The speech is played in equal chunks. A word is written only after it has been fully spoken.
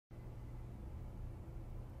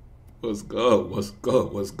What's good? What's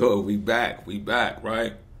good? What's good? We back. We back,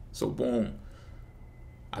 right? So boom.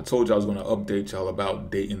 I told you I was gonna update y'all about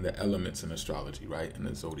dating the elements in astrology, right? In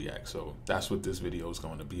the Zodiac. So that's what this video is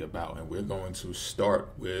going to be about. And we're going to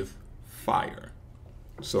start with fire.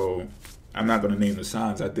 So I'm not gonna name the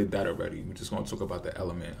signs, I did that already. We're just gonna talk about the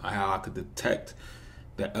element, how I could detect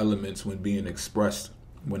the elements when being expressed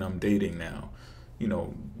when I'm dating now. You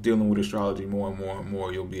know, dealing with astrology more and more and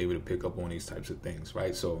more, you'll be able to pick up on these types of things,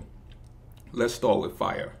 right? So let's start with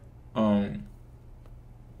fire. I'll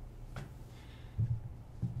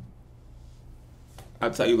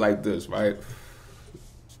tell you like this, right?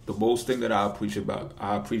 The most thing that I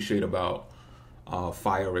appreciate about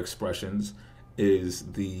fire expressions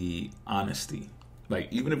is the honesty.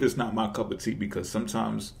 Like, even if it's not my cup of tea, because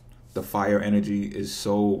sometimes the fire energy is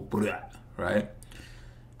so, right?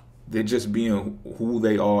 They're just being who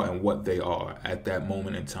they are and what they are at that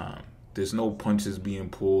moment in time. There's no punches being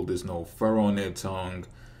pulled. There's no fur on their tongue.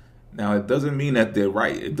 Now, it doesn't mean that they're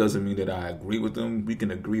right. It doesn't mean that I agree with them. We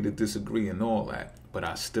can agree to disagree and all that. But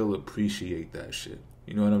I still appreciate that shit.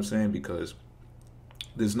 You know what I'm saying? Because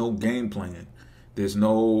there's no game plan. There's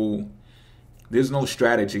no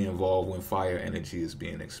strategy involved when fire energy is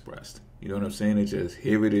being expressed. You know what I'm saying? It's just,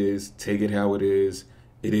 here it is, take it how it is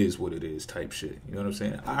what it is type shit. You know what I'm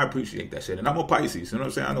saying? I appreciate that shit. And I'm a Pisces. You know what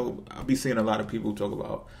I'm saying? I know I'll be seeing a lot of people talk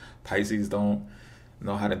about Pisces don't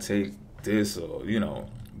know how to take this, or, you know,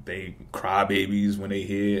 they cry babies when they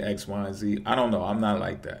hear X, Y, and Z. I don't know. I'm not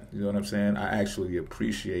like that. You know what I'm saying? I actually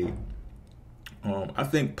appreciate, I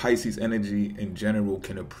think Pisces energy in general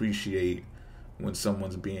can appreciate when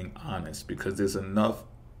someone's being honest, because there's enough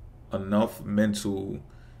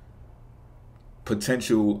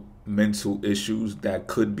potential mental issues that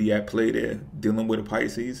could be at play there dealing with a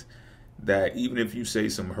Pisces, that even if you say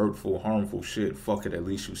some hurtful, harmful shit, fuck it, at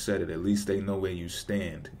least you said it. At least they know where you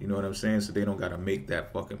stand. You know what I'm saying? So they don't gotta make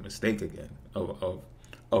that fucking mistake again of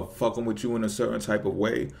fucking with you in a certain type of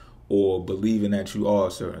way, or believing that you are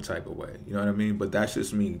a certain type of way. You know what I mean? But that's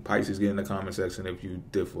just me. Pisces, get in the comment section if you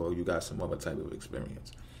differ or you got some other type of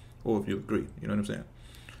experience, or if you agree. You know what I'm saying?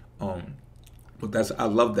 But I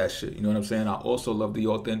love that shit. You know what I'm saying? I also love the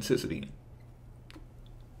authenticity,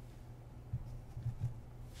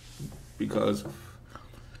 because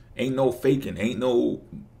ain't no faking, ain't no,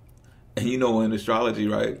 and you know, in astrology,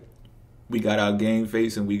 right, we got our game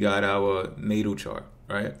face and we got our natal chart,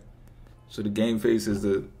 right? So the game face is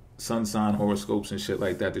the sun sign horoscopes and shit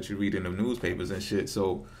like that you read in the newspapers and shit.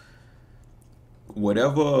 So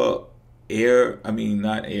whatever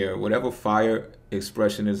whatever fire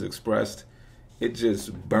expression is expressed, it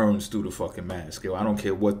just burns through the fucking mask. Yo, I don't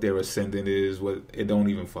care what their ascendant is, it don't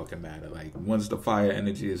even fucking matter. Like, once the fire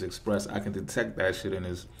energy is expressed, I can detect that shit,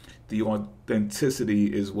 and the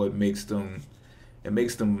authenticity is what makes them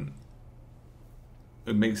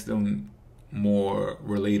more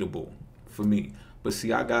relatable for me. But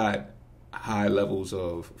see, I got high levels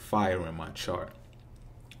of fire in my chart,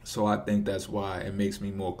 so I think that's why it makes me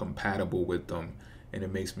more compatible with them, and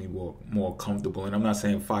it makes me more comfortable. And I'm not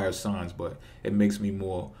saying fire signs, but it makes me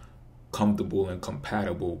more comfortable and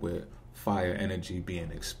compatible with fire energy being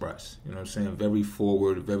expressed. You know what I'm saying? Very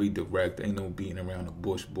forward, very direct. Ain't no beating around the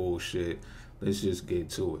bush bullshit. Let's just get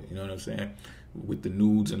to it. You know what I'm saying? With the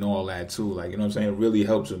nudes and all that too. Like, you know what I'm saying? It really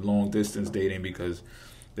helps in long distance dating, because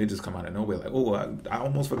they just come out of nowhere like, oh, I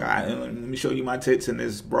almost forgot. Let me show you my tits in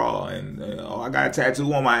this bra. And, oh, I got a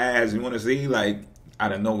tattoo on my ass. You want to see? Like,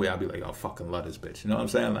 out of nowhere, I'll be like, oh, fucking love this bitch. You know what I'm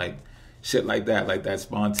saying? Like, shit like that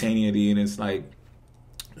spontaneity. And it's like,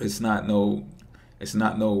 it's not no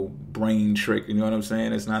brain trick. You know what I'm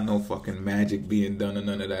saying? It's not no fucking magic being done or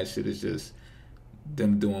none of that shit. It's just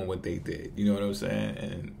them doing what they did. You know what I'm saying?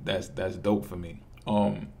 And that's dope for me.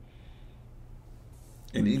 And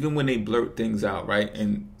even when they blurt things out, right?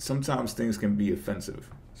 And sometimes things can be offensive.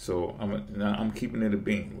 So I'm keeping it a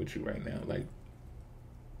bean with you right now. Like,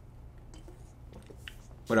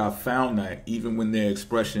 but I found that even when their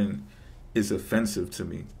expression is offensive to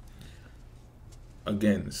me,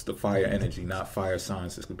 again, it's the fire energy, not fire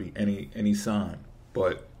signs. This could be any sign.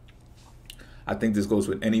 But I think this goes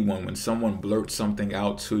with anyone. When someone blurts something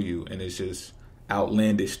out to you and it's just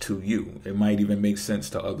outlandish to you, it might even make sense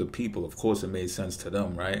to other people. Of course, it made sense to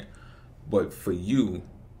them, right? But for you,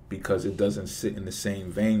 because it doesn't sit in the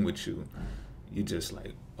same vein with you, you're just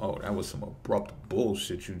like, oh, that was some abrupt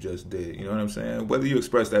bullshit you just did. You know what I'm saying? Whether you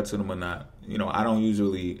express that to them or not, you know, I don't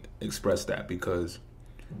usually express that, because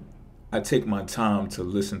I take my time to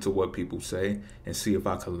listen to what people say and see if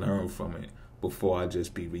I can learn from it before I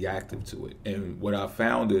just be reactive to it. And what I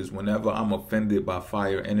found is, whenever I'm offended by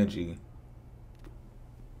fire energy,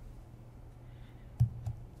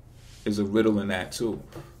 there's a riddle in that too.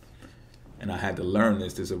 And I had to learn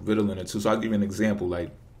this. There's a riddle in it too. So I'll give you an example.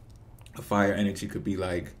 Like, a fire energy could be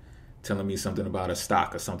like telling me something about a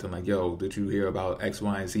stock or something like, yo, did you hear about X,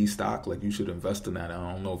 Y, and Z stock? Like, you should invest in that.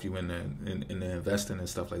 I don't know if you in the investing and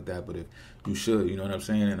stuff like that, but if you should, you know what I'm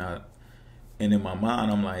saying? And in my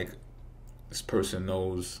mind, I'm like, this person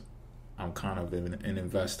knows I'm kind of an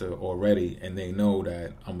investor already, and they know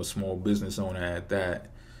that I'm a small business owner at that.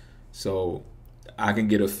 So I can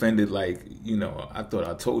get offended, like, you know, I thought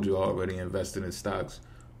I told you I already invested in stocks.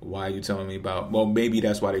 Why are you telling me about, well, maybe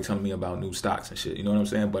that's why they're telling me about new stocks and shit. You know what I'm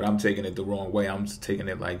saying? But I'm taking it the wrong way. I'm just taking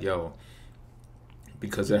it like, yo,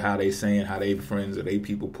 because of how they saying, how they friends or they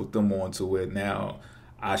people put them onto it, now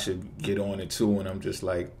I should get on it too. And I'm just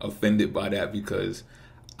like offended by that because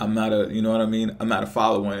I'm not a, you know what I mean? I'm not a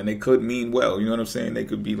follower, and they could mean well. You know what I'm saying? They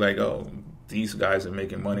could be like, oh, these guys are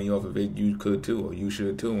making money off of it. You could too, or you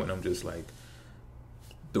should too. And I'm just like,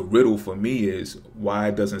 the riddle for me is why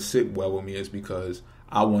it doesn't sit well with me is because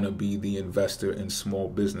I want to be the investor in small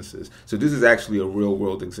businesses. So this is actually a real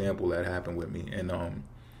world example that happened with me.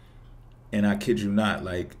 And I kid you not,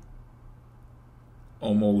 like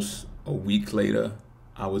almost a week later,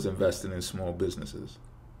 I was investing in small businesses.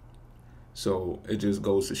 So it just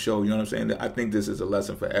goes to show, you know what I'm saying? I think this is a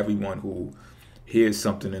lesson for everyone who hears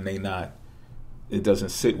something and it doesn't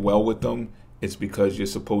sit well with them. It's because you're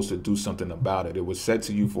supposed to do something about it. It was said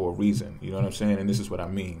to you for a reason. You know what I'm saying? And this is what I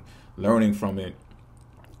mean. Learning from it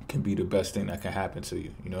can be the best thing that can happen to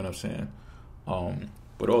you. You know what I'm saying?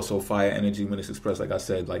 But also fire energy, when it's expressed, like I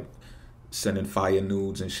said, like sending fire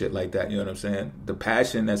nudes and shit like that. You know what I'm saying? The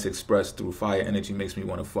passion that's expressed through fire energy makes me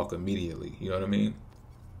want to fuck immediately. You know what I mean?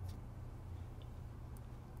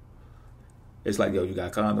 It's like, yo, you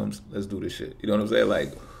got condoms? Let's do this shit. You know what I'm saying?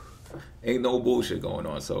 Like, ain't no bullshit going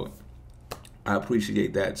on. So I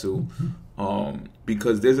appreciate that too.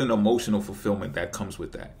 Because there's an emotional fulfillment that comes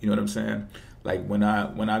with that. You know what I'm saying? Like when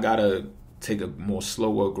I gotta take a more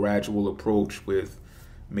slower, gradual approach with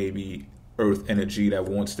maybe earth energy that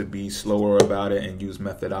wants to be slower about it and use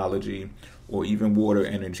methodology, or even water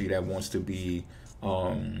energy that wants to be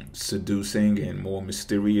seducing and more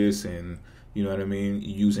mysterious, and you know what I mean,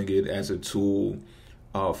 using it as a tool.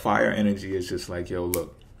 Fire energy is just like, yo,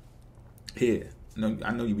 look, here,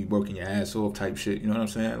 I know you be working your ass off type shit. You know what I'm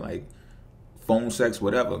saying? Like phone sex,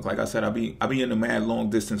 whatever. Like I said, I be in the mad long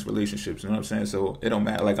distance relationships. You know what I'm saying? So it don't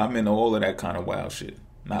matter. Like I'm into all of that kind of wild shit.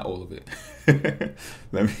 Not all of it.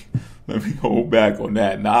 let me hold back on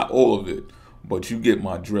that. Not all of it, but you get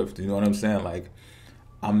my drift. You know what I'm saying? Like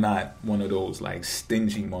I'm not one of those like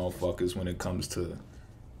stingy motherfuckers when it comes to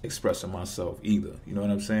expressing myself either. You know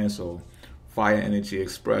what I'm saying? So fire energy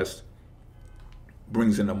expressed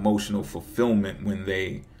brings an emotional fulfillment when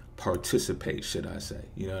they participate, should I say.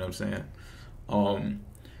 You know what I'm saying?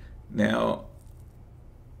 Now,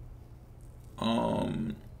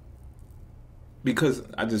 because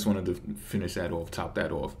I just wanted to finish that off, top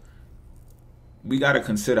that off, we got to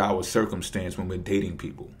consider our circumstance when we're dating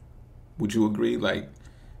people. Would you agree? Like,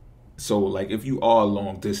 so like if you are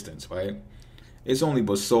long distance, right? It's only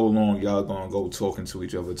but so long y'all gonna go talking to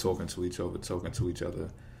each other,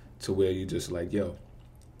 to where you just like, yo,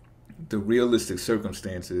 the realistic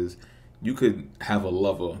circumstances, you could have a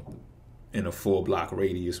lover in a 4-block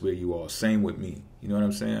radius where you are. Same with me. You know what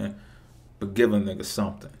I'm saying? But give a nigga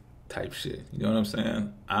something type shit. You know what I'm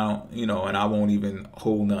saying? I don't, you know, and I won't even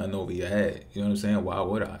hold nothing over your head. You know what I'm saying? Why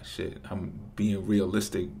would I? Shit. I'm being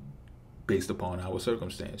realistic based upon our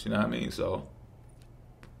circumstance. You know what I mean? So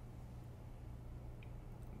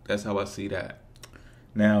that's how I see that.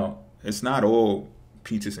 Now, it's not all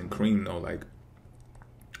peaches and cream though. Like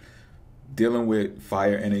dealing with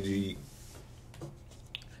fire energy,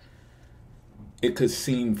 it could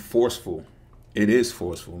seem forceful. It is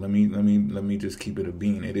forceful. Let me just keep it a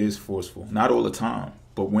bean. It is forceful. Not all the time,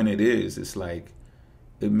 but when it is, it's like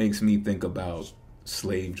it makes me think about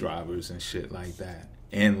slave drivers and shit like that,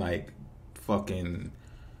 and like fucking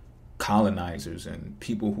colonizers and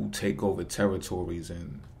people who take over territories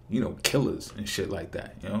and, you know, killers and shit like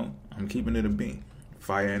that. You know, I'm keeping it a bean.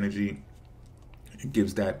 Fire energy, it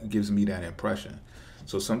gives me that impression.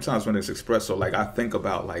 So sometimes when it's expressed, so like I think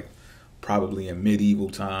about like probably in medieval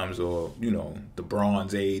times, or, you know, the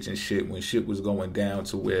Bronze Age and shit, when shit was going down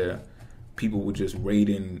to where people were just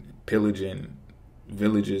raiding, pillaging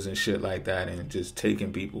villages and shit like that, and just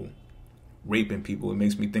taking people, raping people. It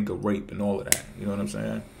makes me think of rape and all of that. You know what I'm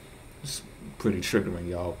saying? It's pretty triggering,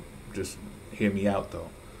 y'all. Just hear me out though.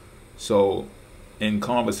 So in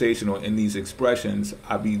conversation or in these expressions,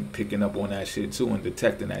 I be picking up on that shit too and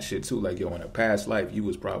detecting that shit too. Like, yo, in a past life, you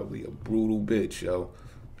was probably a brutal bitch, yo.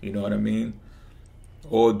 You know what I mean?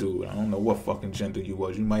 Or dude, I don't know what fucking gender you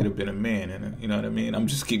was. You might have been a man, and you know what I mean. I'm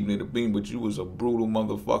just keeping it a beam, but you was a brutal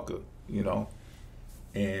motherfucker, you know.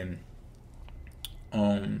 And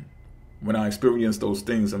when I experience those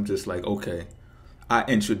things, I'm just like, okay, I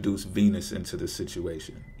introduced Venus into the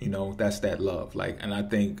situation. You know, that's that love. Like, and I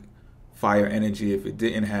think fire energy, if it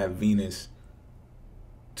didn't have Venus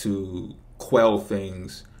to quell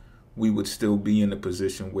things, we would still be in a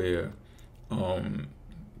position where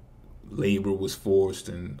labor was forced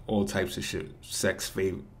and all types of shit.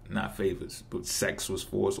 Not favors, but sex was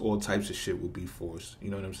forced. All types of shit would be forced. You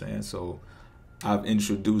know what I'm saying? So I've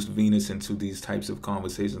introduced Venus into these types of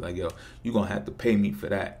conversations. Like, yo, you're going to have to pay me for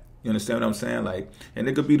that. You understand what I'm saying? Like, and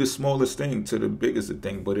it could be the smallest thing to the biggest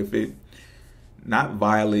thing, but if it not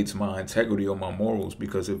violates my integrity or my morals,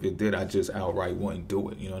 because if it did, I just outright wouldn't do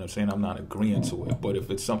it. You know what I'm saying? I'm not agreeing to it. But if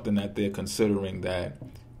it's something that they're considering that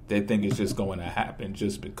they think it's just going to happen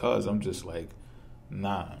just because, I'm just like,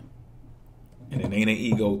 nah. And it ain't an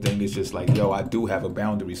ego thing. It's just like, yo, I do have a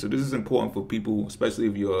boundary. So this is important for people, especially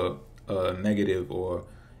if you're a negative or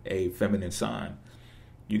a feminine sign.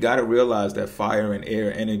 You got to realize that fire and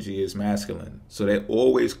air energy is masculine. So they're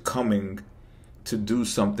always coming to do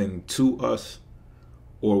something to us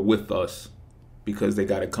or with us, because they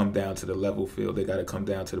got to come down to the level field. They got to come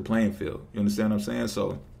down to the playing field. You understand what I'm saying?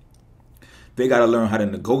 So they got to learn how to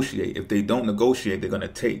negotiate. If they don't negotiate, they're going to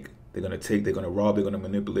take. They're going to take, they're going to rob, they're going to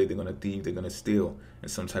manipulate, they're going to thieve, they're going to steal in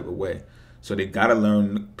some type of way. So they got to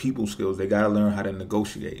learn people skills. They got to learn how to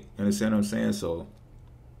negotiate. You understand what I'm saying? So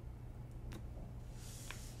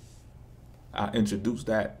I introduced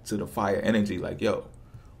that to the fire energy. Like, yo,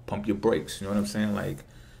 pump your brakes. You know what I'm saying? Like,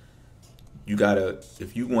 you got to,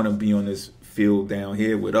 if you want to be on this field down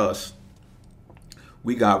here with us,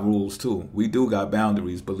 we got rules too. We do got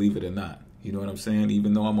boundaries, believe it or not. You know what I'm saying?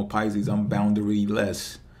 Even though I'm a Pisces, I'm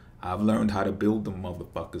boundary-less. I've learned how to build them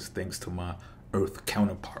motherfuckers thanks to my earth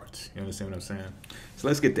counterparts. You understand what I'm saying? So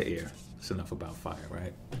let's get to air. It's enough about fire,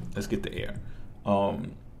 right? Let's get to air.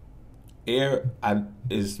 Air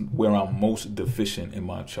is where I'm most deficient in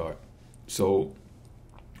my chart. So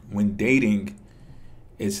when dating,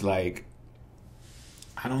 it's like,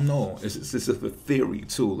 I don't know. It's just a theory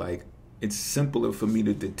too. Like, it's simpler for me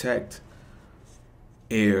to detect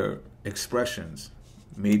air expressions,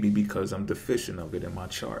 maybe because I'm deficient of it in my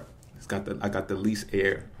chart. I got the least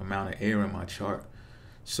amount of air in my chart,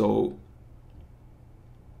 so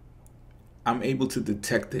I'm able to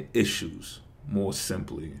detect the issues more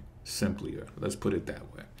simpler. Let's put it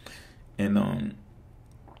that way. And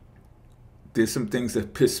there's some things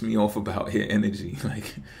that piss me off about air energy.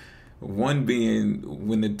 Like, one being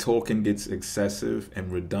when the talking gets excessive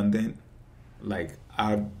and redundant. Like,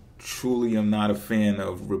 I truly am not a fan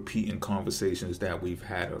of repeating conversations that we've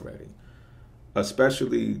had already,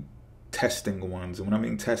 especially testing ones. And when I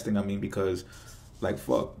mean testing, I mean because, like,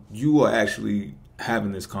 fuck, you are actually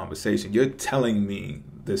having this conversation. You're telling me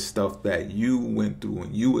the stuff that you went through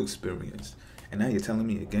and you experienced, and now you're telling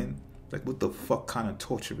me again. Like, what the fuck kind of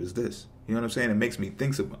torture is this? You know what I'm saying? It makes me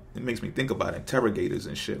think about interrogators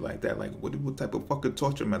and shit like that. Like, what type of fucking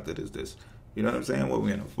torture method is this? You know what I'm saying? What,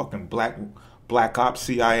 we in a fucking black ops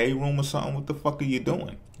CIA room or something? What the fuck are you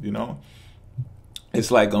doing? You know?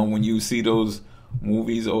 It's like when you see those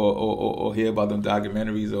movies or hear about them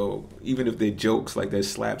documentaries, or even if they're jokes, like they're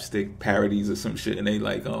slapstick parodies or some shit, and they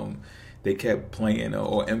like they kept playing,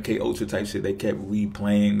 or MK Ultra type shit, they kept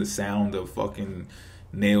replaying the sound of fucking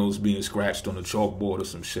nails being scratched on a chalkboard or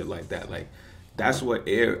some shit like that. Like, that's what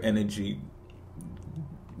air energy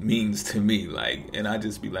means to me. Like, and I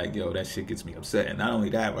just be like, yo, that shit gets me upset. And not only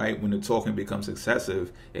that, right, when the talking becomes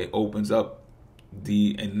excessive, it opens up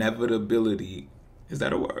the inevitability. Is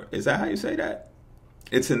that a word? Is that how you say that?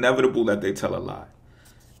 It's inevitable that they tell a lie.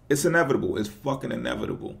 It's inevitable. It's fucking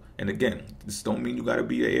inevitable. And again, this don't mean you gotta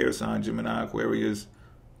be an air sign, Gemini, Aquarius,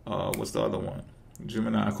 what's the other one?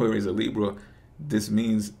 Gemini, Aquarius, or Libra. This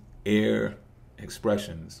means air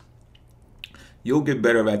expressions. You'll get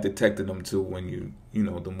better at detecting them too when you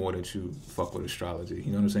know, the more that you fuck with astrology. You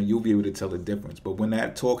know what I'm saying? You'll be able to tell the difference. But when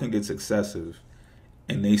that talking gets excessive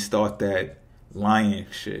and they start that lying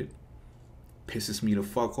shit, pisses me the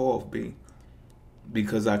fuck off, B.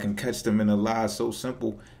 Because I can catch them in a lie so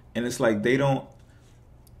simple. And it's like there's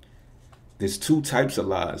two types of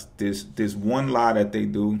lies. There's one lie that they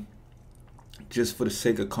do just for the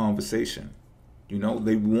sake of conversation. You know,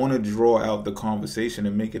 they want to draw out the conversation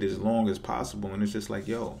and make it as long as possible. And it's just like,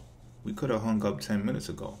 yo, we could have hung up 10 minutes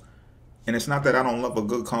ago. And it's not that I don't love a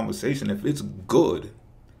good conversation. If it's good,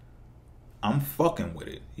 I'm fucking with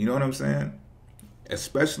it. You know what I'm saying?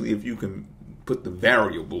 Especially if you can put the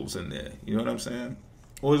variables in there. You know what I'm saying?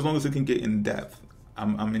 Or as long as it can get in depth.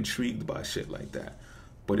 I'm intrigued by shit like that.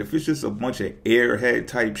 But if it's just a bunch of airhead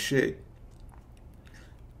type shit,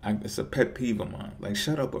 it's a pet peeve of mine. Like,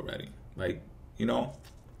 shut up already. Like, you know,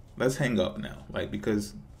 let's hang up now. Like,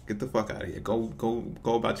 because get the fuck out of here. Go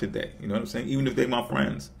about your day. You know what I'm saying? Even if they my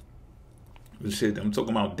friends. But shit, I'm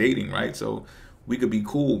talking about dating, right? So we could be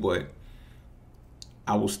cool, but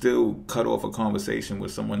I will still cut off a conversation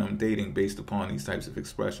with someone I'm dating based upon these types of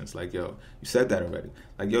expressions. Like, yo, you said that already.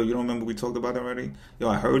 Like, yo, you don't remember we talked about that already? Yo,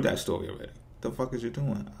 I heard that story already. The fuck is you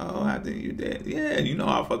doing? Oh, I think you did. Yeah, you know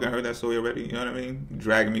I fucking heard that story already. You know what I mean?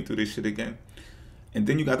 Dragging me through this shit again. And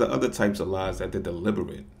then you got the other types of lies that they're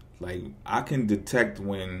deliberate. Like, I can detect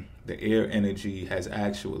when the air energy has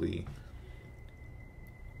actually,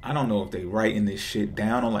 I don't know if they writing this shit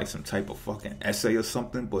down on like some type of fucking essay or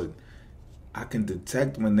something, but I can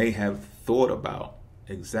detect when they have thought about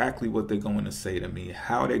exactly what they're going to say to me,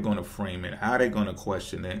 how they're going to frame it, how they're going to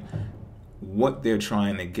question it, what they're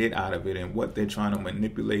trying to get out of it, and what they're trying to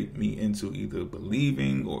manipulate me into either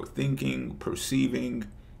believing or thinking, perceiving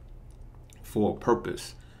for a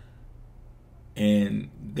purpose. And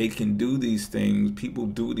they can do these things, people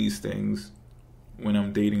do these things when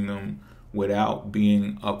I'm dating them without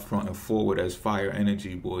being upfront and forward as fire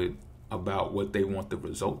energy would about what they want the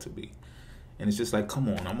result to be. And it's just like, come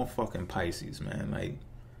on, I'm a fucking Pisces, man. Like,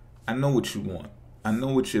 I know what you want. I know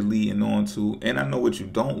what you're leading on to, and I know what you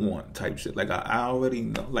don't want type shit. Like, I already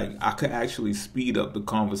know. Like, I could actually speed up the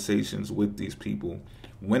conversations with these people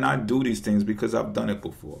when I do these things because I've done it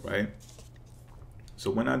before, right?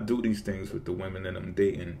 So when I do these things with the women that I'm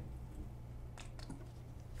dating,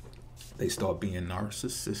 they start being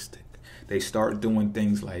narcissistic. They start doing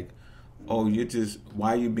things like, oh,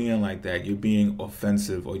 why are you being like that? You're being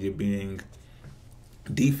offensive, or you're being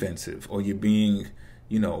defensive, or you're being,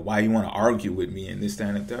 you know, why you want to argue with me and this, that,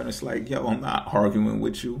 and the third. And it's like, yo, I'm not arguing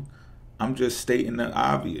with you. I'm just stating the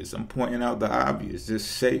obvious. I'm pointing out the obvious.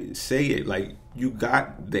 Just say it. Like, you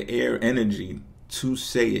got the air energy to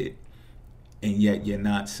say it, and yet you're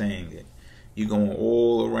not saying it. You're going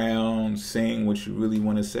all around saying what you really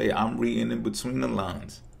want to say. I'm reading in between the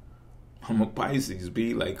lines. I'm a Pisces,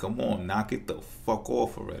 B. Like, come on, knock it the fuck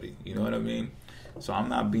off already. You know what I mean? So I'm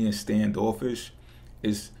not being standoffish.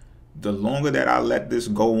 It's the longer that I let this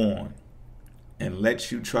go on and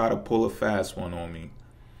let you try to pull a fast one on me,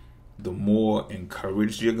 the more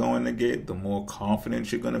encouraged you're going to get, the more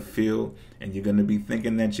confident you're going to feel, and you're going to be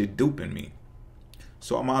thinking that you're duping me.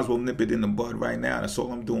 So I might as well nip it in the bud right now. That's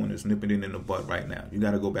all I'm doing is nipping it in the bud right now. You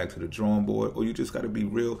got to go back to the drawing board, or you just got to be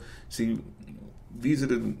real. See, these are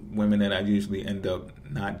the women that I usually end up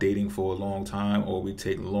not dating for a long time, or we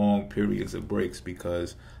take long periods of breaks,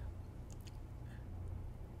 because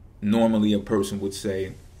normally a person would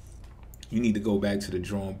say, you need to go back to the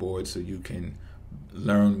drawing board so you can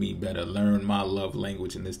learn me better, learn my love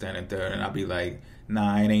language and this, that, and third. And I'll be like,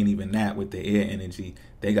 nah, it ain't even that with the air energy.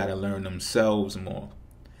 They got to learn themselves more.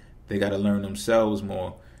 They got to learn themselves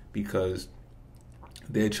more, because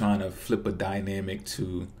they're trying to flip a dynamic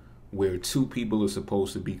to where two people are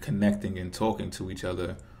supposed to be connecting and talking to each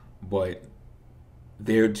other, but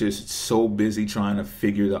they're just so busy trying to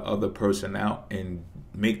figure the other person out and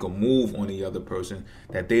make a move on the other person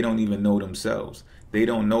that they don't even know themselves. They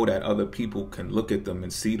don't know that other people can look at them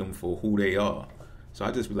and see them for who they are. So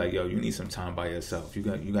I just be like, yo, you need some time by yourself. You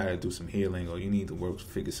got to do some healing, or you need to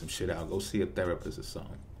figure some shit out. Go see a therapist or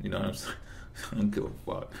something. You know what I'm saying? I don't give a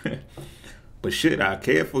fuck. But shit, I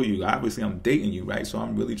care for you. Obviously, I'm dating you, right? So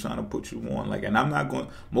I'm really trying to put you on. Like, and I'm not going,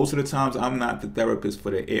 most of the times, I'm not the therapist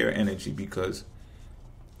for the air energy, because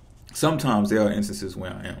sometimes there are instances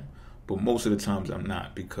where I am. But most of the times I'm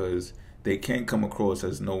not, because they can come across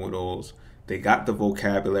as know-it-alls. They got the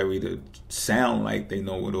vocabulary to sound like they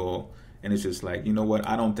know it all. And it's just like, you know what?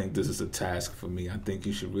 I don't think this is a task for me. I think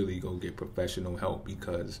you should really go get professional help,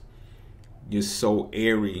 because you're so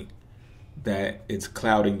airy that it's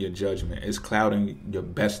clouding your judgment. It's clouding your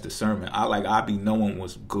best discernment. I be knowing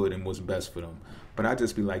what's good and what's best for them. But I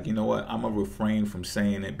just be like, you know what? I'm going to refrain from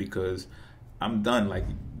saying it, because I'm done. Like,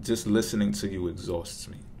 just listening to you exhausts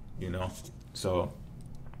me, you know? So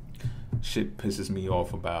shit pisses me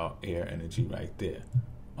off about air energy right there.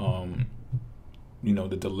 You know,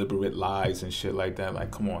 the deliberate lies and shit like that.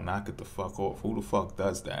 Like, come on, knock it the fuck off. Who the fuck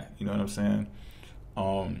does that? You know what I'm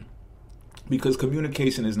saying? Because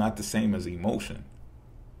communication is not the same as emotion.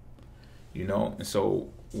 You know? And so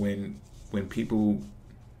when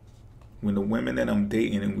the women that I'm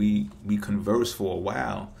dating and we converse for a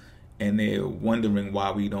while, and they're wondering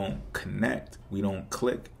why we don't connect, we don't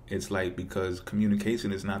click, it's like, because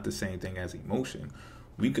communication is not the same thing as emotion.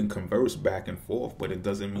 We can converse back and forth, but it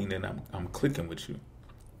doesn't mean that I'm clicking with you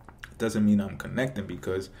doesn't mean I'm connecting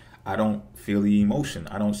because I don't feel the emotion.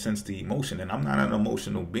 I don't sense the emotion, and I'm not an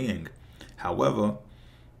emotional being. However,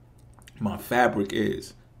 my fabric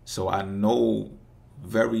is. So I know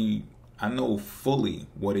fully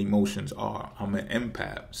what emotions are. I'm an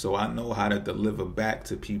empath. So I know how to deliver back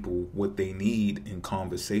to people what they need in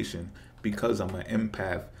conversation because I'm an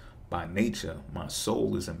empath by nature. My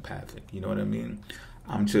soul is empathic. You know what I mean?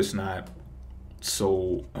 I'm just not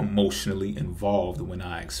so emotionally involved when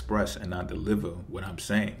I express and I deliver what I'm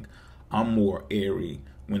saying. I'm more airy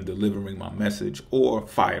when delivering my message, or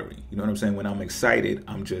fiery. You know what I'm saying? When I'm excited,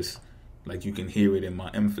 I'm just like, you can hear it in my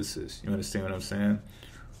emphasis. You understand what I'm saying?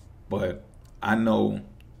 But I know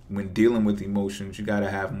when dealing with emotions, you got to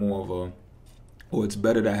have more of or it's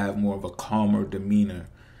better to have more of a calmer demeanor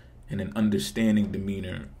and an understanding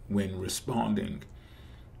demeanor when responding,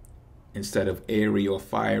 instead of airy or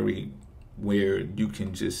fiery, where you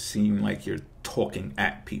can just seem like you're talking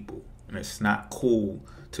at people. And it's not cool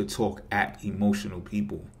to talk at emotional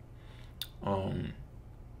people.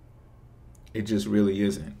 It just really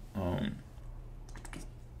isn't.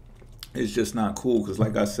 It's just not cool because,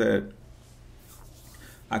 like I said,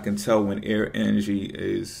 I can tell when air energy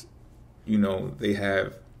is, they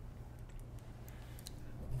have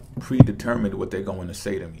predetermined what they're going to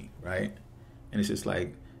say to me, right? And it's just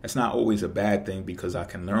like, it's not always a bad thing because I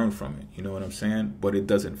can learn from it. You know what I'm saying? But it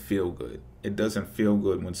doesn't feel good. It doesn't feel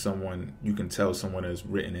good when you can tell someone has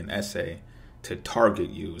written an essay to target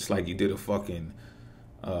you. It's like you did a fucking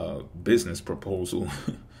business proposal.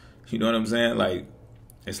 You know what I'm saying? Like,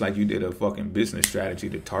 it's like you did a fucking business strategy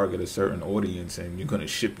to target a certain audience and you're going to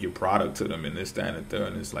ship your product to them and this, that, and the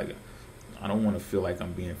third. And it's like, I don't want to feel like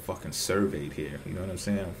I'm being fucking surveyed here. You know what I'm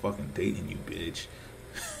saying? I'm fucking dating you, bitch.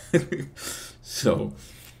 So,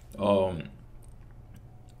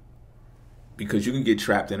 because you can get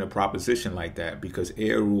trapped in a proposition like that because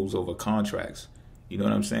air rules over contracts. You know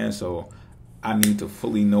what I'm saying? So I need to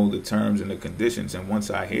fully know the terms and the conditions. And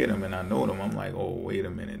once I hear them and I know them, I'm like, oh, wait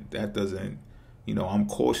a minute. That doesn't, I'm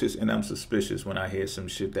cautious and I'm suspicious when I hear some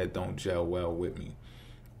shit that don't gel well with me.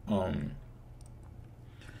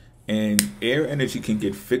 And air energy can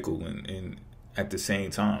get fickle and at the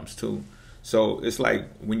same times too. So it's like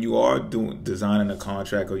when you are designing a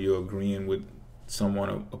contract or you're agreeing with someone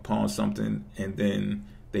upon something and then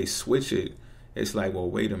they switch it, it's like, well,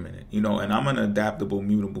 wait a minute, and I'm an adaptable,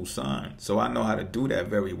 mutable sign. So I know how to do that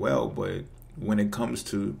very well. But when it comes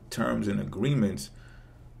to terms and agreements,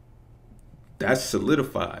 that's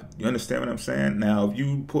solidified. You understand what I'm saying? Now, if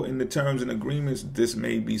you put in the terms and agreements, this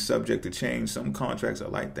may be subject to change. Some contracts are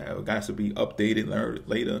like that. It has to be updated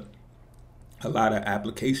later. A lot of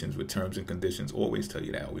applications with terms and conditions always tell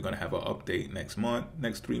you that we're going to have an update next month,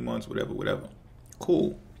 next 3 months, whatever.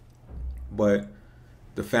 Cool. But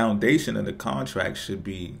the foundation of the contract should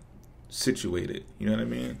be situated. You know what I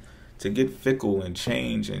mean? To get fickle and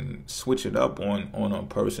change and switch it up on a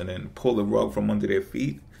person and pull the rug from under their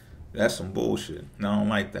feet, that's some bullshit. No, I don't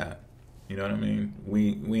like that. You know what I mean?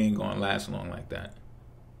 We ain't going to last long like that.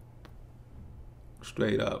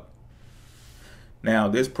 Straight up. Now,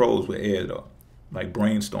 there's pros with air, though. Like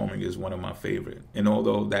brainstorming is one of my favorite. And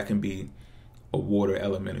although that can be a water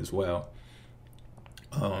element as well,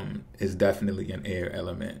 it's definitely an air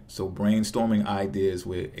element. So brainstorming ideas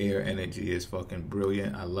with air energy is fucking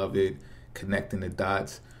brilliant. I love it. Connecting the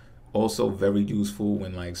dots. Also very useful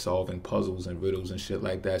when like solving puzzles and riddles and shit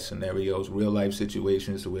like that, scenarios, real life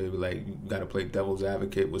situations where like you gotta play devil's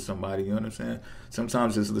advocate with somebody, you know what I'm saying?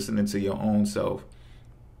 Sometimes just listening to your own self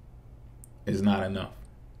is not enough.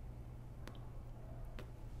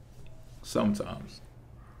 Sometimes.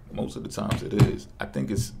 Most of the times it is. I think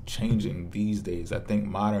it's changing these days. I think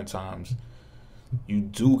modern times you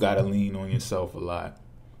do gotta lean on yourself a lot,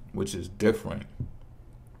 which is different.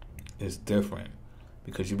 It's different.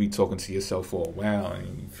 Because you be talking to yourself for a while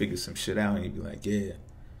and you figure some shit out and you be like, yeah,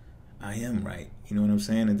 I am right. You know what I'm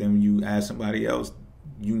saying? And then when you ask somebody else,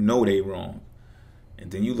 they wrong. And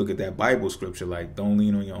then you look at that Bible scripture like, don't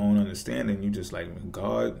lean on your own understanding. You just like,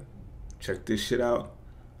 God, check this shit out.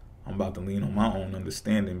 I'm about to lean on my own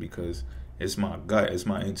understanding because it's my gut, it's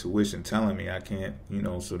my intuition telling me I can't,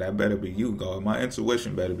 so that better be you, God. My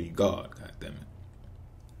intuition better be God, God damn it.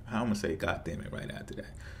 I'm going to say God damn it right after that.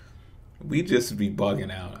 We just be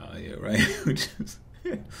bugging out here, right?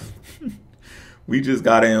 we just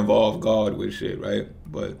gotta involve God with shit, right?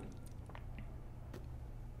 But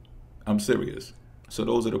I'm serious. So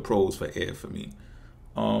those are the pros for air for me.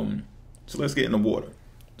 So let's get into water.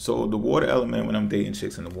 So the water element, when I'm dating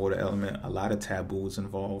chicks in the water element, a lot of taboos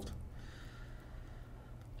involved.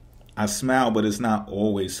 I smile, but it's not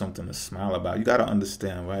always something to smile about. You gotta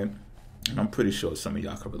understand, right? And I'm pretty sure some of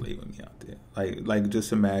y'all can relate with me out there. Like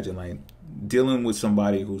just imagine like dealing with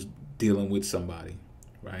somebody who's dealing with somebody,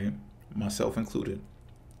 right? Myself included.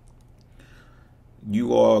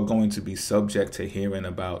 You are going to be subject to hearing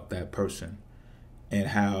about that person and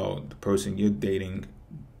how the person you're dating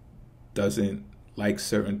doesn't like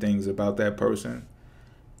certain things about that person.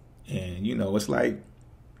 And you know, it's like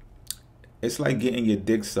getting your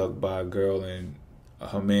dick sucked by a girl and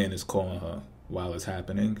her man is calling her while it's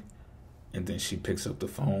happening, and then she picks up the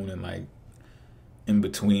phone and like in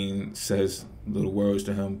between says little words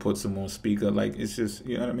to him, puts him on speaker. Like, it's just,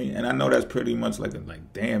 you know what I mean? And I know that's pretty much like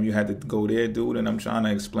damn, you had to go there, dude. And I'm trying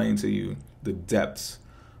to explain to you the depths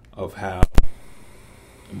of how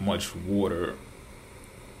much water,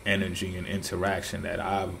 energy, and interaction that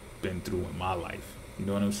I've been through in my life. You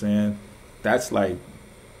know what I'm saying? That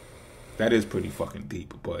is pretty fucking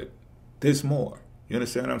deep, but there's more. You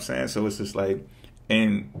understand what I'm saying? So it's just like,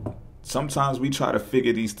 and sometimes we try to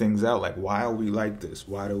figure these things out. Like, why are we like this?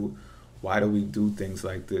 Why do we do things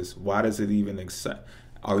like this? Why does it even excite?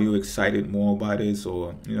 Are you excited more by this,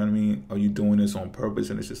 or you know what I mean? Are you doing this on purpose?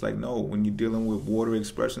 And it's just like, no. When you're dealing with water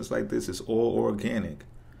expressions like this, it's all organic.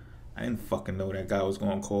 I didn't fucking know that guy was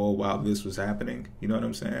gonna call while this was happening. You know what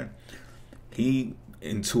I'm saying? He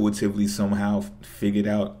intuitively somehow figured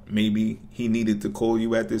out maybe he needed to call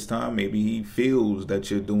you at this time. Maybe he feels that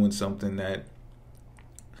you're doing something that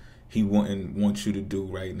he wouldn't want you to do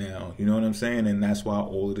right now. You know what I'm saying? And that's why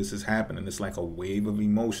all of this is happening. It's like a wave of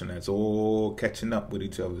emotion that's all catching up with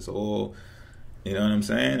each other. It's all, you know what I'm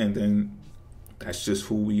saying? And then that's just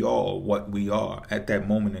who we are, what we are at that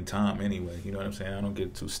moment in time anyway. You know what I'm saying? I don't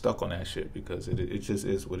get too stuck on that shit because it just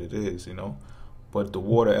is what it is, you know? But the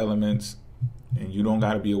water elements, and you don't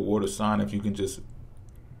got to be a water sign if you can just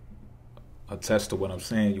attest to what I'm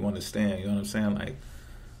saying. You understand, you know what I'm saying? Like,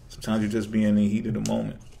 sometimes you just be in the heat of the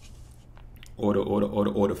moment. Or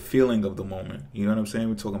the feeling of the moment. You know what I'm saying?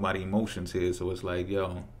 We're talking about emotions here, so it's like,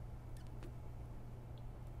 yo,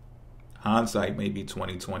 hindsight may be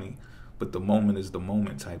 20/20, but the moment is the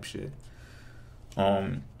moment type shit.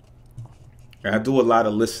 I do a lot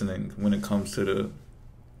of listening when it comes to the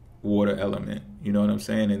water element. You know what I'm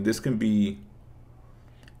saying? And this can be,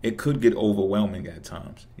 it could get overwhelming at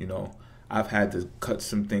times. You know, I've had to cut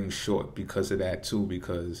some things short because of that too,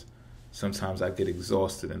 because sometimes I get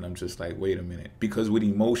exhausted and I'm just like, wait a minute. Because with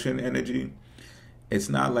emotion energy, it's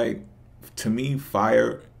not like, to me,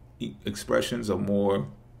 fire expressions are more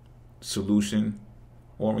solution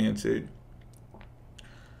oriented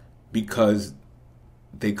because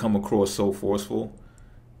they come across so forceful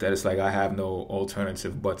that it's like I have no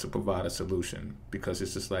alternative but to provide a solution, because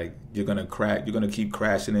it's just like you're gonna keep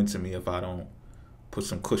crashing into me if I don't put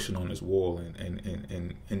some cushion on this wall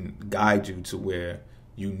and guide you to where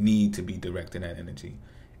you need to be directing that energy.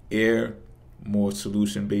 Air, more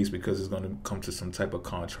solution based because it's going to come to some type of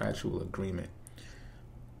contractual agreement.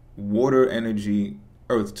 Water energy,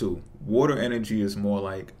 earth too. Water energy is more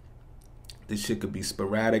like this shit could be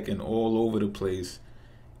sporadic and all over the place,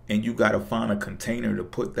 and you got to find a container to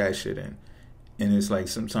put that shit in. And it's like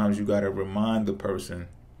sometimes you got to remind the person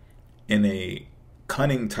in a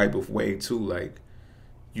cunning type of way too, like,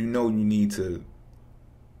 you know, you need to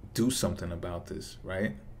do something about this,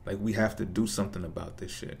 right? Like, we have to do something about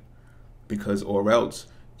this shit, because or else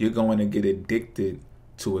you're going to get addicted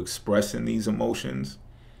to expressing these emotions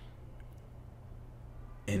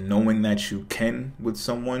and knowing that you can with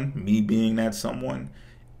someone, me being that someone,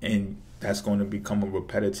 and that's going to become a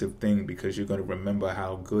repetitive thing because you're going to remember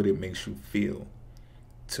how good it makes you feel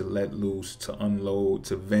to let loose, to unload,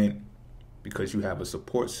 to vent, because you have a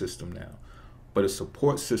support system now. But a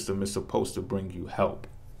support system is supposed to bring you help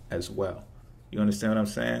as well. You understand what I'm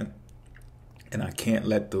saying? And I can't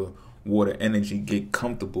let the water energy get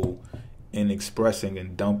comfortable in expressing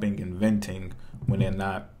and dumping and venting when they're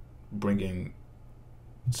not bringing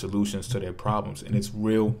solutions to their problems. And it's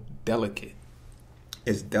real delicate.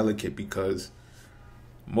 It's delicate because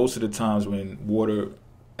most of the times when water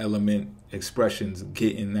element expressions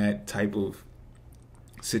get in that type of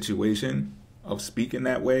situation of speaking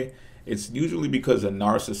that way, it's usually because a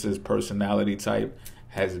narcissist personality type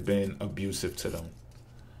has been abusive to them.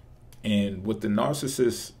 And what the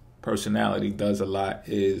narcissist personality does a lot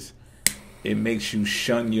is it makes you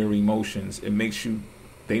shun your emotions. They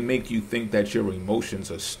make you think that your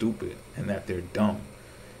emotions are stupid and that they're dumb.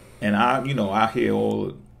 And I hear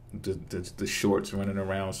all the shorts running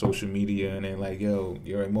around social media, and they're like, yo,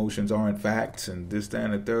 your emotions aren't facts and this, that,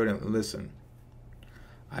 and the third. And listen,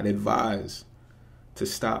 I'd advise to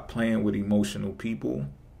stop playing with emotional people,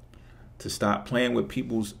 to stop playing with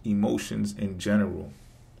people's emotions in general.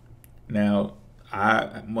 Now,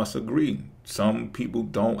 I must agree. Some people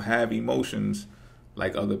don't have emotions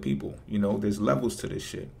like other people. You know, there's levels to this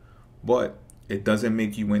shit. But it doesn't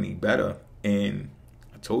make you any better. And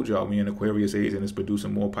I told y'all we in Aquarius age and it's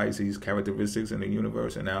producing more Pisces characteristics in the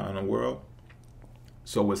universe and out in the world.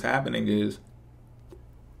 So what's happening is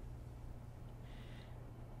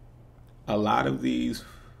a lot of these,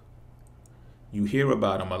 you hear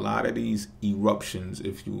about them, a lot of these eruptions,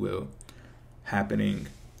 if you will, happening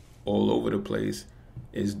all over the place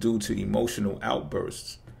is due to emotional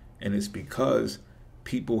outbursts. And it's because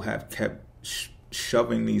people have kept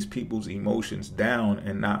shoving these people's emotions down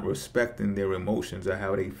and not respecting their emotions or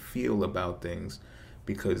how they feel about things,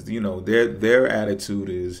 because you know their attitude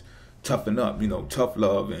is toughen up, you know, tough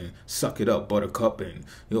love and suck it up, buttercup, and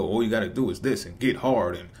you know all you got to do is this and get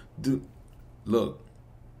hard and do. Look,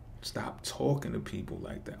 stop talking to people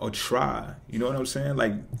like that, or try. You know what I'm saying?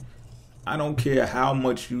 Like, I don't care how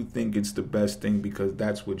much you think it's the best thing because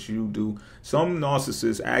that's what you do. Some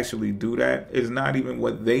narcissists actually do that. It's not even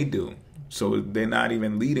what they do. So they're not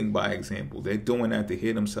even leading by example. They're doing that to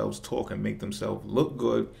hear themselves talk and make themselves look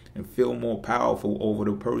good and feel more powerful over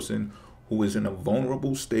the person who is in a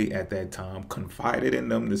vulnerable state at that time, confided in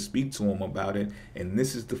them to speak to them about it, and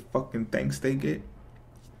this is the fucking thanks they get.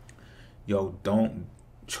 Yo, don't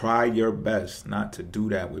try your best not to do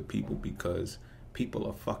that with people, because people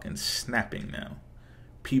are fucking snapping now.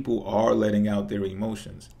 People are letting out their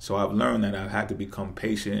emotions. So I've learned that I've had to become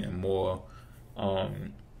patient and more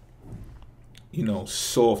you know,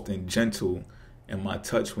 soft and gentle in my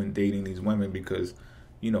touch when dating these women, because,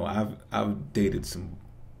 you know, I've dated some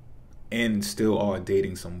and still are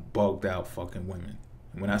dating some bugged out fucking women.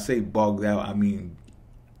 And when I say bugged out, I mean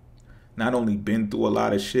not only been through a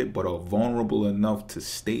lot of shit, but are vulnerable enough to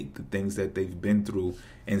state the things that they've been through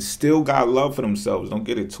and still got love for themselves. Don't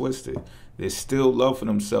get it twisted. There's still love for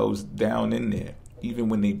themselves down in there, even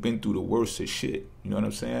when they've been through the worst of shit. You know what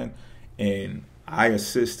I'm saying? And I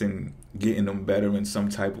assist in getting them better in some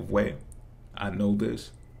type of way. I know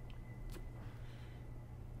this.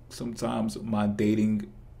 Sometimes my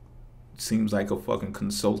dating seems like a fucking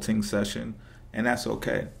consulting session, and that's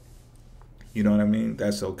okay. You know what I mean?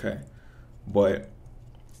 That's okay. But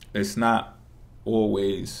it's not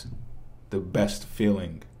always the best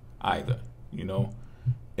feeling either, you know?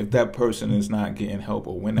 If that person is not getting help,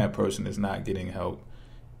 or when that person is not getting help,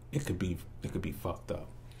 it could be fucked up.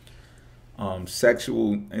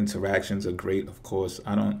 Sexual interactions are great, of course.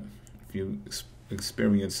 If you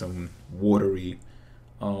experience some watery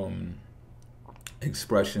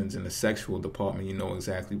expressions in the sexual department, you know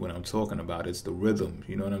exactly what I'm talking about. It's the rhythm,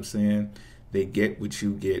 you know what I'm saying? They get what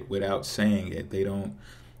you get without saying it.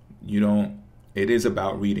 It is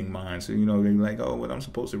about reading minds. So, you know, they're like, oh, well, I'm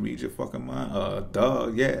supposed to read your fucking mind?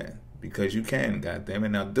 Duh, yeah. Because you can,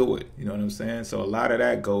 goddammit, now do it. You know what I'm saying? So a lot of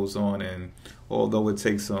that goes on, and although it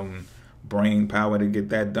takes some brain power to get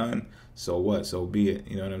that done, so what? So be it.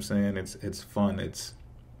 You know what I'm saying? It's fun. It's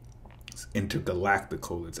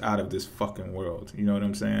intergalactical. It's out of this fucking world. You know what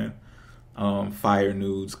I'm saying? Fire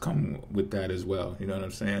nudes come with that as well. You know what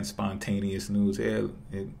I'm saying? Spontaneous nudes. Here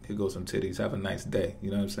goes some titties. Have a nice day.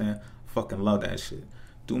 You know what I'm saying? Fucking love that shit.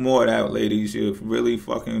 Do more of that, ladies. You're really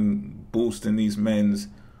fucking boosting these men's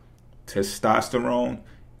testosterone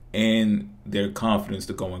and their confidence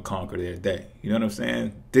to go and conquer their day. You know what I'm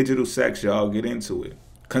saying? Digital sex, y'all, get into it.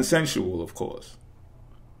 Consensual, of course.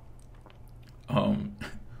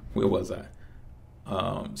 Where was I?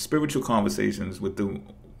 Spiritual conversations with the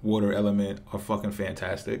water element are fucking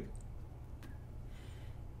fantastic,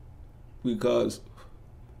 because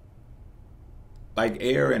like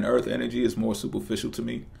air and earth energy is more superficial to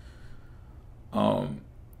me.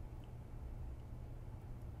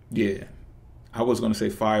 Yeah, I was gonna say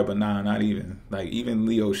fire, but nah, not even. Like even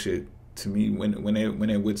Leo shit to me, when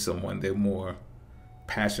they're with someone, they're more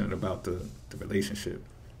passionate about the relationship.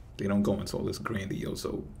 They don't go into all this grandiose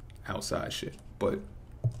outside shit. But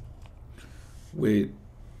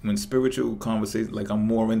when spiritual conversations, like I'm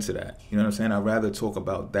more into that. You know what I'm saying? I'd rather talk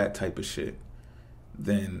about that type of shit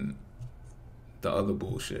than the other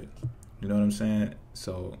bullshit. You know what I'm saying?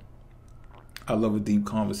 So I love a deep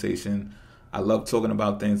conversation. I love talking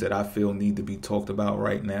about things that I feel need to be talked about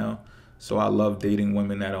right now. So I love dating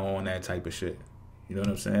women that are on that type of shit. You know what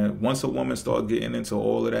I'm saying? Once a woman starts getting into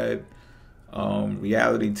all of that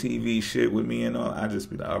reality TV shit with me and all, I just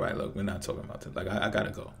be like, all right, look, we're not talking about this. Like, I gotta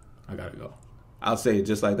go. I'll say it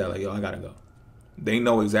just like that, like, yo, I gotta go. They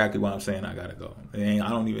know exactly why I'm saying I gotta go. I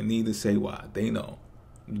don't even need to say why. They know.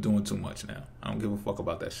 I'm doing too much now. I don't give a fuck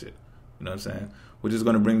about that shit. You know what I'm saying? Which is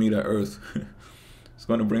gonna bring me to earth. It's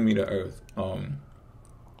gonna bring me to earth.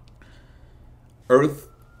 Earth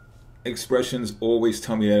expressions always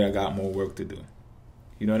tell me that I got more work to do.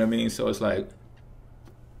 You know what I mean? So it's like,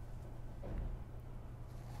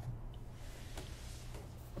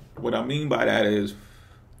 what I mean by that is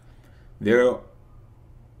they're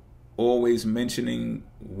always mentioning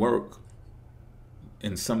work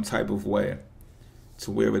in some type of way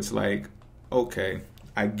to where it's like, okay,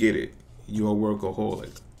 I get it. You're a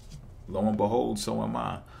workaholic. Lo and behold, so am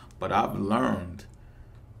I. But I've learned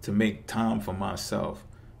to make time for myself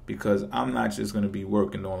because I'm not just going to be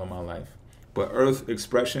working all of my life. But earth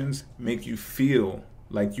expressions make you feel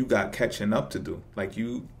like you got catching up to do. Like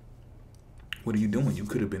what are you doing? You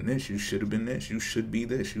could have been this. You should have been this. You should be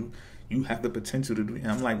this. You have the potential to do it.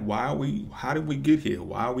 And I'm like, how did we get here?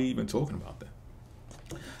 Why are we even talking about that?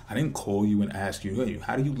 I didn't call you and ask you, hey,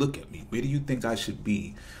 how do you look at me? Where do you think I should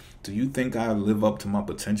be? Do you think I live up to my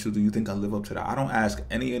potential? Do you think I live up to that? I don't ask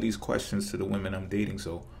any of these questions to the women I'm dating.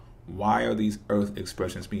 So why are these earth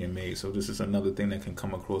expressions being made? So this is another thing that can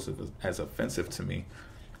come across as offensive to me.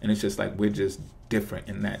 And it's just like, we're just different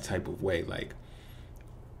in that type of way. Like,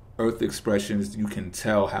 earth expressions, you can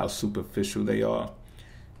tell how superficial they are.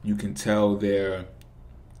 You can tell their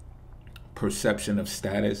perception of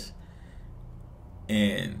status.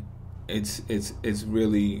 And it's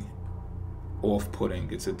really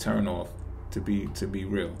off-putting. It's a turn-off, to be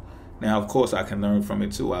real. Now, of course, I can learn from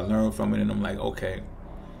it too. I learn from it and I'm like, okay,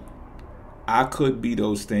 I could be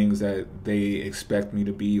those things that they expect me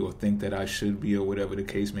to be or think that I should be or whatever the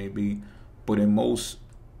case may be. But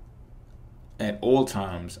at all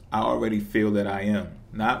times, I already feel that I am.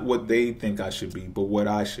 Not what they think I should be, but what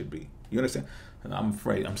I should be. You understand? I'm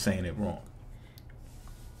afraid I'm saying it wrong.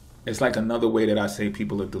 It's like another way that I say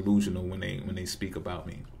people are delusional when they speak about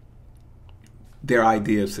me. Their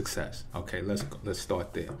idea of success. Okay, let's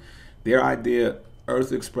start there. Their idea,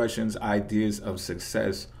 earth expressions, ideas of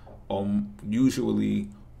success are usually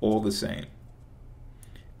all the same.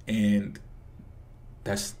 And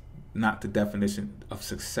that's not the definition of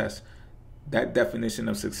success. That definition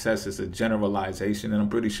of success is a generalization, and I'm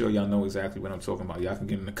pretty sure y'all know exactly what I'm talking about. Y'all can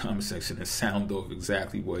get in the comment section and sound off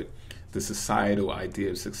exactly what the societal idea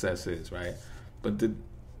of success is, right? But the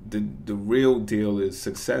real deal is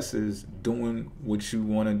success is doing what you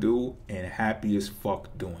want to do and happy as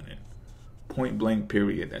fuck doing it. Point blank,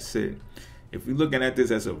 period. That's it. If we're looking at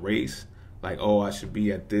this as a race, like, oh, I should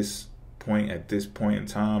be at this point in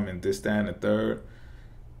time and this, that, and the third,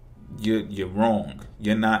 you're wrong.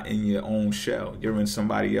 You're not in your own shell. You're in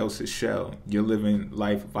somebody else's shell. You're living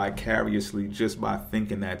life vicariously just by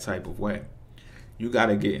thinking that type of way. You got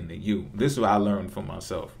to get into you. This is what I learned from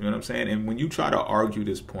myself. You know what I'm saying? And when you try to argue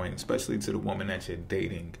this point, especially to the woman that you're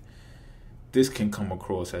dating, this can come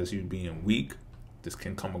across as you being weak. This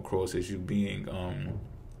can come across as you being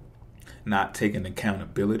not taking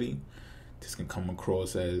accountability. This can come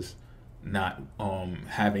across as not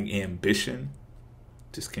having ambition.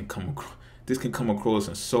 This can come across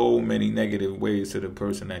in so many negative ways to the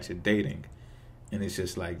person that you're dating. And it's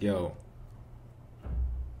just like, yo,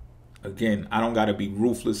 again, I don't got to be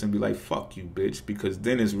ruthless and be like, fuck you, bitch, because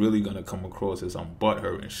then it's really going to come across as I'm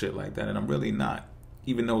butthurt and shit like that. And I'm really not.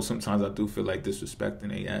 Even though sometimes I do feel like disrespecting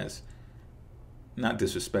their ass. Not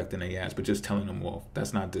disrespecting their ass, but just telling them off.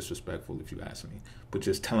 That's not disrespectful if you ask me. But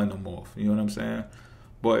just telling them off. You know what I'm saying?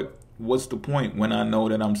 But what's the point when I know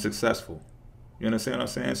that I'm successful? You understand what I'm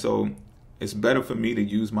saying? So it's better for me to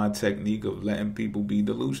use my technique of letting people be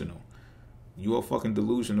delusional. You are fucking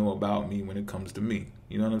delusional about me when it comes to me.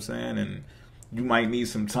 You know what I'm saying? And you might need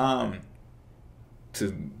some time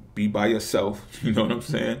to be by yourself. You know what I'm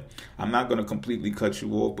saying? I'm not going to completely cut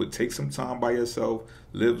you off, but take some time by yourself.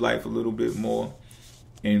 Live life a little bit more.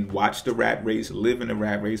 And watch the rat race. Live in the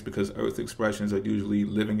rat race, because earth expressions are usually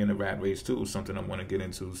living in the rat race too. Something I want to get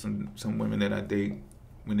into. Some women that I date,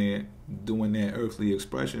 when they're doing their earthly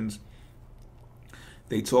expressions,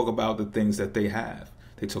 they talk about the things that they have.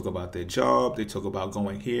 They talk about their job. They talk about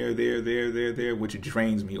going here, there, which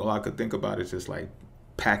drains me. All I could think about is just like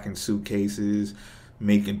packing suitcases,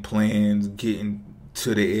 making plans, getting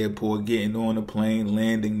to the airport, getting on a plane,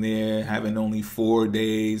 landing there, having only 4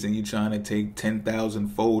 days, and you're trying to take 10,000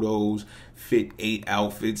 photos, fit 8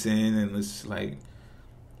 outfits in, and it's like,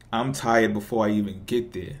 I'm tired before I even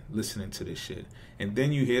get there listening to this shit. And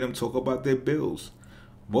then you hear them talk about their bills.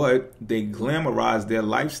 But they glamorize their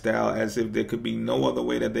lifestyle as if there could be no other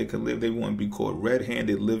way that they could live. They wouldn't be caught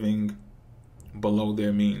red-handed living below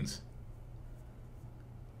their means.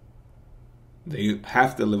 They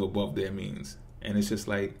have to live above their means. And it's just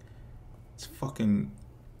like, it's fucking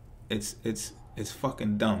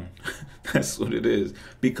dumb. That's what it is.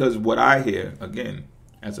 Because what I hear, again,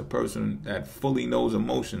 as a person that fully knows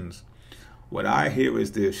emotions, What I hear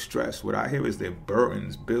is their stress. What I hear is their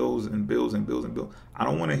burdens, bills and bills and bills and bills. I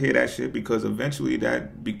don't want to hear that shit, because eventually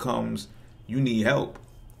that becomes, you need help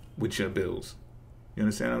with your bills. You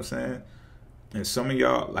understand what I'm saying? And some of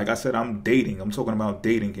y'all, like I said, I'm dating. I'm talking about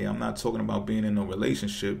dating here. I'm not talking about being in a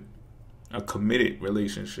relationship, a committed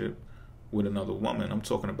relationship with another woman. I'm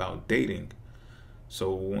talking about dating.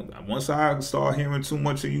 So once I start hearing too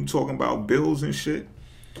much of you talking about bills and shit,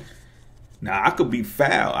 now I could be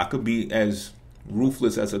foul. I could be as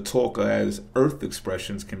ruthless as a talker as Earth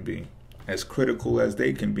expressions can be, as critical as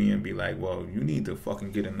they can be, and be like, well, you need to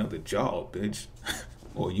fucking get another job, bitch.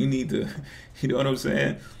 Or you need to, you know what I'm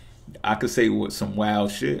saying? I could say what some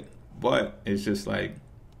wild shit, but it's just like,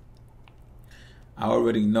 I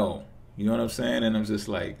already know. You know what I'm saying? And I'm just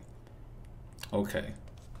like, okay,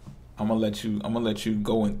 I'm gonna let you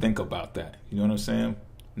go and think about that. You know what I'm saying?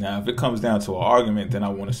 Now, if it comes down to an argument, then I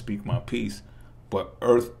want to speak my piece. But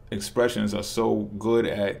Earth expressions are so good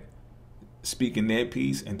at speaking their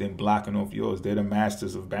piece and then blocking off yours. They're the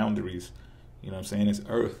masters of boundaries. You know what I'm saying? It's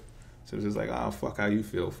Earth. So it's just like, oh, fuck how you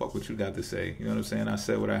feel. Fuck what you got to say. You know what I'm saying? I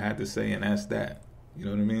said what I had to say, and that's that. You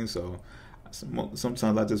know what I mean? So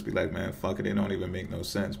sometimes I just be like, man, fuck it. It don't even make no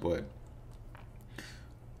sense. But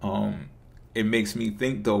it makes me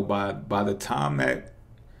think, though, by the time that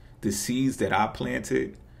the seeds that I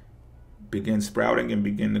planted begin sprouting and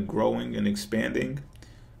begin to growing and expanding,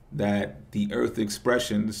 that the Earth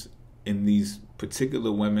expressions in these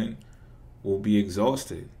particular women will be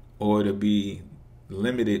exhausted, or to be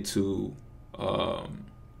limited to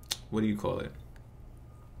what do you call it,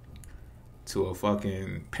 to a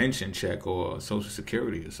fucking pension check or Social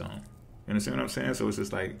Security or something. You understand what I'm saying? So it's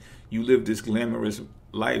just like, you live this glamorous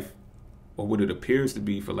life, or what it appears to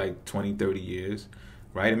be, for like 20, 30 years,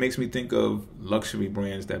 right? It makes me think of luxury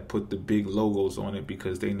brands that put the big logos on it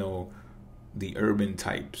because they know the urban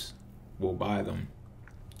types will buy them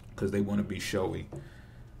because they want to be showy.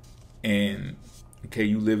 And okay,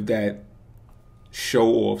 you live that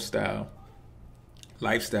show-off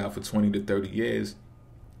lifestyle for 20 to 30 years,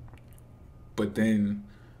 but then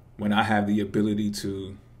when I have the ability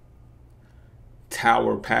to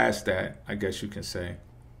tower past that, I guess you can say,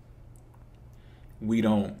 we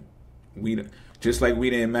don't just like we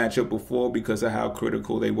didn't match up before because of how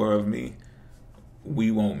critical they were of me,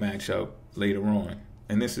 we won't match up later on.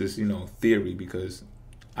 And this is, theory, because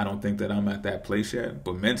I don't think that I'm at that place yet,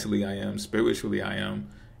 but mentally I am, spiritually I am.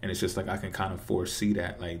 And it's just like, I can kind of foresee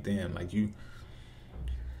that, like, damn, like, you,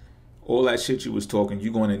 all that shit you was talking,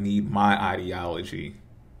 you're going to need my ideology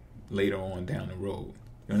later on down the road.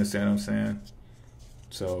 You understand what I'm saying?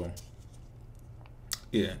 So,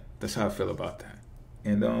 yeah, that's how I feel about that.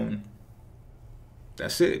 And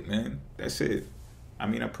that's it, man. That's it. I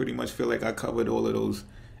mean, I pretty much feel like I covered all of those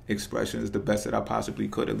expressions the best that I possibly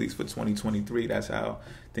could, at least for 2023. That's how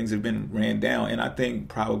things have been ran down. And I think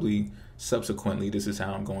probably subsequently, this is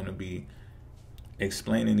how I'm going to be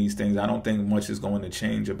explaining these things. I don't think much is going to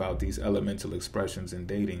change about these elemental expressions in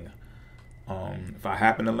dating. If I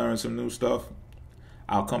happen to learn some new stuff,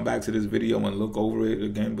 I'll come back to this video and look over it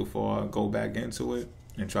again before I go back into it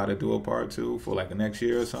and try to do a part 2 for like the next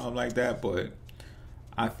year or something like that. But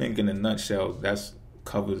I think in a nutshell, that's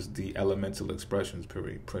covers the elemental expressions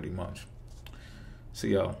pretty much. So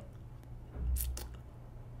y'all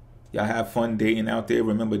have fun dating out there.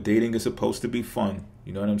 Remember, dating is supposed to be fun.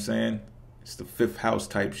 You know what I'm saying? It's the 5th house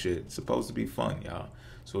type shit. It's supposed to be fun, y'all.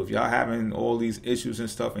 So if y'all having all these issues and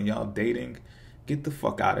stuff and y'all dating, get the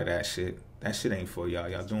fuck out of that shit. That shit ain't for y'all.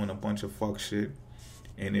 Y'all doing a bunch of fuck shit.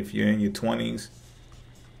 And if you're in your 20s,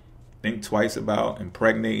 think twice about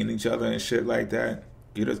impregnating each other and shit like that.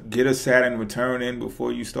 Get a Saturn return in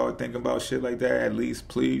before you start thinking about shit like that, at least,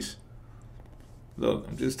 please. Look,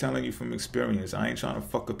 I'm just telling you from experience. I ain't trying to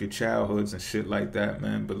fuck up your childhoods and shit like that,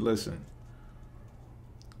 man. But listen,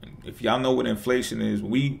 if y'all know what inflation is,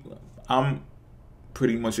 I'm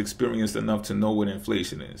pretty much experienced enough to know what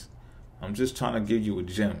inflation is. I'm just trying to give you a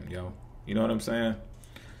gem, yo. You know what I'm saying?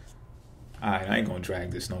 Alright, I ain't gonna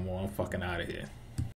drag this no more. I'm fucking out of here.